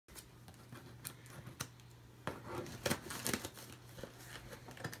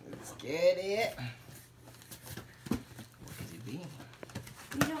Get it? What could it be?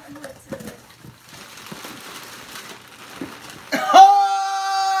 You don't know what's in it.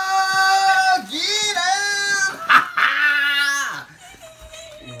 Oh, get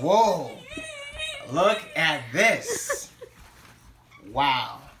him! Whoa. Look at this.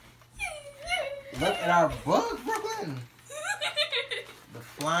 Wow. Look at our book, Brooklyn. The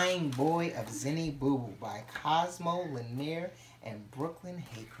Flying Boy of ZINNYBOOBOO by Cosmo, and Brooklyn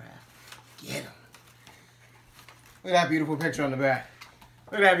Haycraft. Get him. Look at that beautiful picture on the back.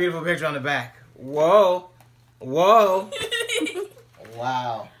 Look at that beautiful picture on the back. Whoa. Whoa.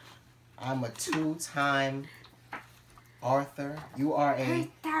 Wow. I'm a two-time author. You are a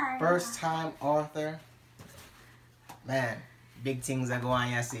first-time author. Man, big things that go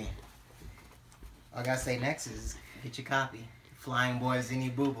on, you see. All I gotta say next is get your copy. Flying Boy of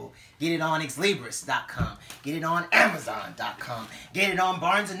ZINNYBOOBOO. Get it on xlibris.com. Get it on amazon.com. Get it on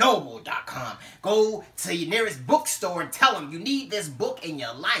barnesandnoble.com. Go to your nearest bookstore and tell them you need this book in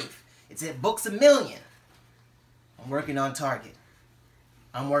your life. It's at Books A Million. I'm working on Target.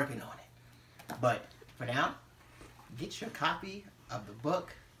 I'm working on it. But for now, get your copy of the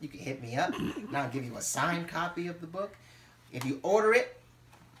book. You can hit me up and I'll give you a signed copy of the book. If you order it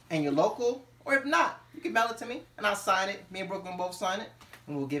and you're local, or if not, you can mail it to me and I'll sign it. Me and Brooklyn both sign it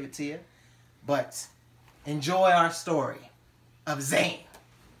and we'll give it to you. But enjoy our story of Zane,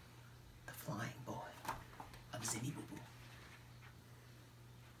 the Flying Boy of ZINNYBOOBOO.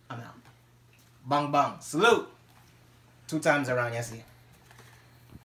 I'm out. Bang bang. Salute. 2 times around, yes.